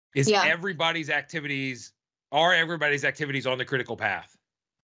Is Yeah. everybody's activities on the critical path?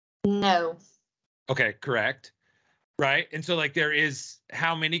 No. Okay, correct. Right. And so like there is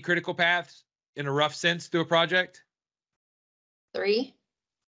how many critical paths in a rough sense to a project? 3.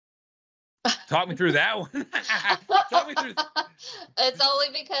 Talk me through that one. Talk me through. It's only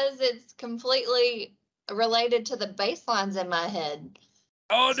because it's completely related to the baselines in my head.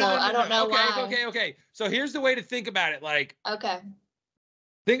 Oh, So I don't know why. Okay. So here's the way to think about it. Like, Okay.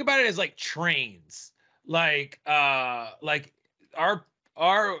 think about it as like trains. Like our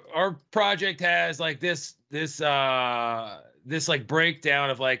project has like this like breakdown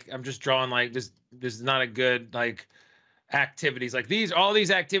of like, I'm just drawing like this is not a good like activities. Like all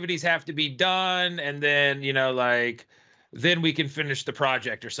these activities have to be done, and then like then we can finish the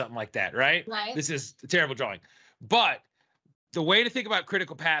project or something like that, right? Right. This is a terrible drawing. But the way to think about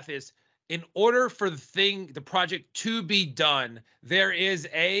critical path is, in order for the project to be done, there is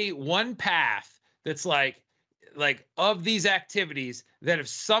one path that's like of these activities that if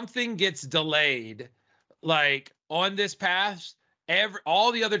something gets delayed, like on this path,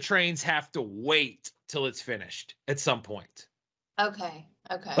 all the other trains have to wait till it's finished at some point. Okay.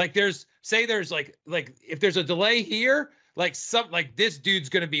 Like there's like if there's a delay here, like this dude's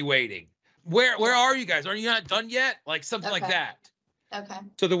gonna be waiting. Where are you guys? Are you not done yet? Like something like that. Okay.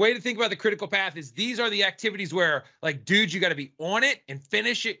 So the way to think about the critical path is these are the activities where like, dude, you got to be on it and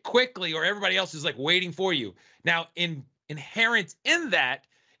finish it quickly, or everybody else is like waiting for you. Now, inherent in that,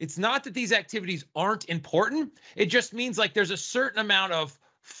 it's not that these activities aren't important. It just means like there's a certain amount of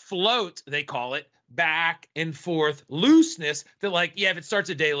float, they call it, back and forth looseness that like, yeah, if it starts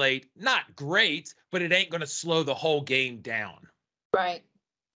a day late, not great, but it ain't going to slow the whole game down. Right.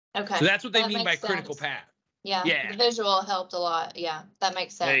 Okay. So that's what they mean by critical path. Yeah. The visual helped a lot. Yeah, that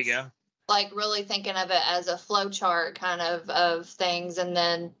makes sense. There you go. Like really thinking of it as a flow chart kind of things, and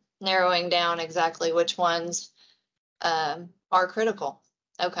then narrowing down exactly which ones are critical.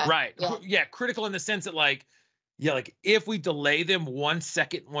 Okay. Right. Yeah. Critical in the sense that like if we delay them 1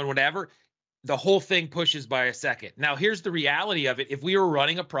 second, whatever, the whole thing pushes by a second. Now, here's the reality of it. If we were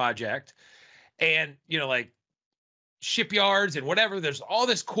running a project and, like shipyards and whatever, there's all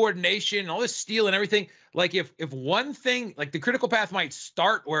this coordination, all this steel and everything. Like if one thing, like the critical path might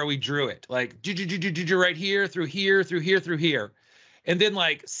start where we drew it, like right here, through here, through here, through here. And then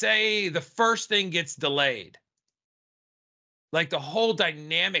like, say the first thing gets delayed. Like the whole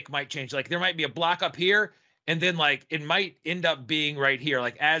dynamic might change. Like there might be a block up here, and then like it might end up being right here,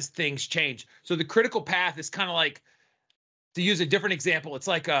 like as things change. So the critical path is kind of like, to use a different example, it's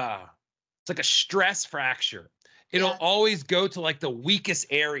like a stress fracture. It'll always go to like the weakest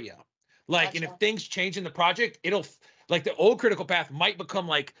area. Like, Gotcha. And if things change in the project, it'll like the old critical path might become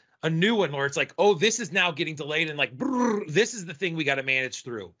like a new one where it's like, oh, this is now getting delayed, and like, this is the thing we got to manage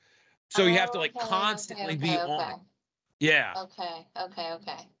through. So you have to like constantly be on. Yeah. Okay.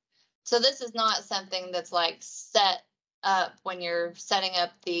 So this is not something that's like set up when you're setting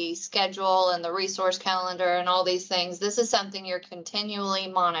up the schedule and the resource calendar and all these things. This is something you're continually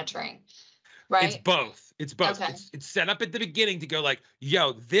monitoring, right? It's both. Okay. It's set up at the beginning to go like,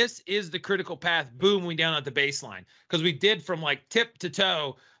 yo, this is the critical path. Boom, we down at the baseline. Because we did from like tip to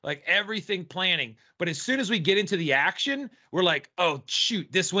toe, like everything planning. But as soon as we get into the action, we're like, oh,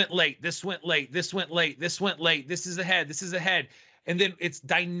 shoot, this went late. This went late. This went late. This went late. This is ahead. This is ahead. And then it's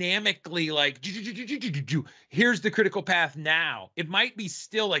dynamically like, here's the critical path now. It might be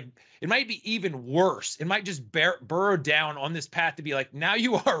still like, it might be even worse. It might just burrow down on this path to be like, now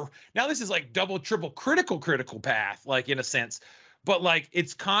this is like double, triple critical path, like in a sense. But like,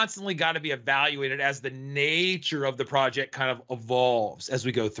 it's constantly got to be evaluated as the nature of the project kind of evolves as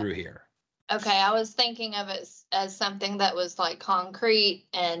we go through here. Okay, I was thinking of it as something that was like concrete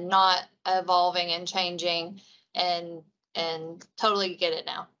and not evolving and changing, and totally get it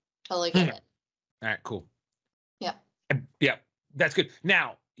now. Totally get it. All right, cool. Yeah. Yeah, that's good.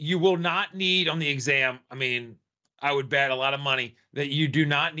 Now, you will not need on the exam, I mean, I would bet a lot of money that you do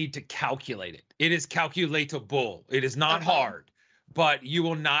not need to calculate it. It is calculatable. It is not hard, but you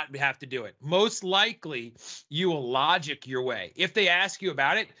will not have to do it. Most likely, you will logic your way. If they ask you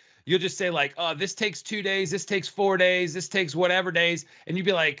about it, you'll just say like, oh, this takes 2 days, this takes 4 days, this takes whatever days. And you'd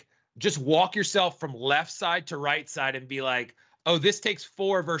be like, just walk yourself from left side to right side and be like, oh, this takes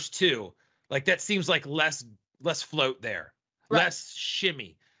 4 verse 2. Like that seems like less float there, less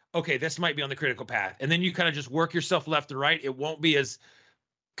shimmy. Okay, this might be on the critical path. And then you kind of just work yourself left to right. It won't be as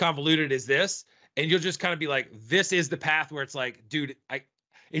convoluted as this. And you'll just kind of be like, this is the path where it's like, dude,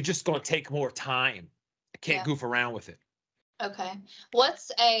 it's just going to take more time. I can't goof around with it. Okay.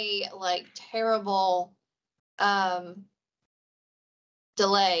 What's a like terrible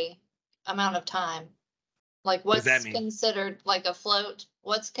delay amount of time? Like What does that what's mean? considered like a float?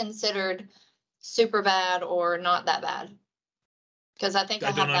 What's considered super bad or not that bad? Because I think I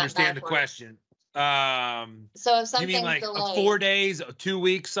I don't have that understand the backwards. question. So if You mean something's like delayed, 4 days, 2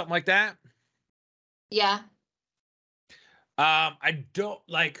 weeks, something like that? yeah. I don't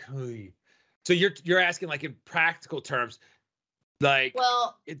like. So you're asking like in practical terms, like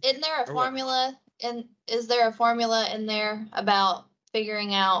Well, isn't there a or what? formula is there a formula in there about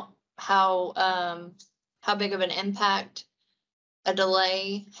figuring out how big of an impact a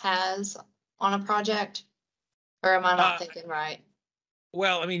delay has on a project? Or am I not thinking right?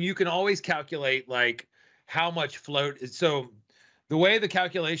 Well, I mean, you can always calculate like how much float is. So the way the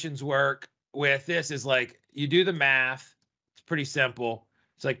calculations work with this is like you do the math. It's pretty simple.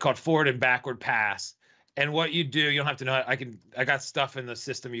 It's like called forward and backward pass. And what you do, you don't have to know. I got stuff in the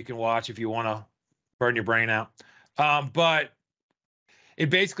system you can watch if you want to burn your brain out. But it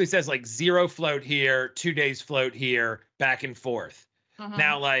basically says like 0 float here, 2 days float here, back and forth.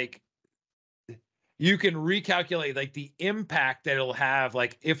 Now, like you can recalculate like the impact that it'll have,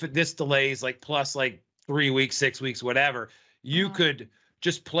 like if this delays like plus like 3 weeks, 6 weeks, whatever, you could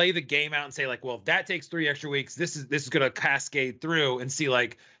just play the game out and say like, well, if that takes 3 extra weeks, this is going to cascade through and see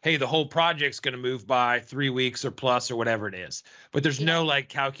like, hey, the whole project's going to move by 3 weeks or plus or whatever it is. But there's no like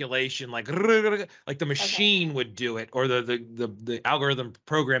calculation like the machine would do it, or the algorithm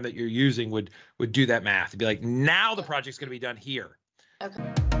program that you're using would do that math. It'd be like, now the project's going to be done here.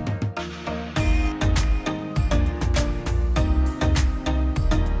 Okay.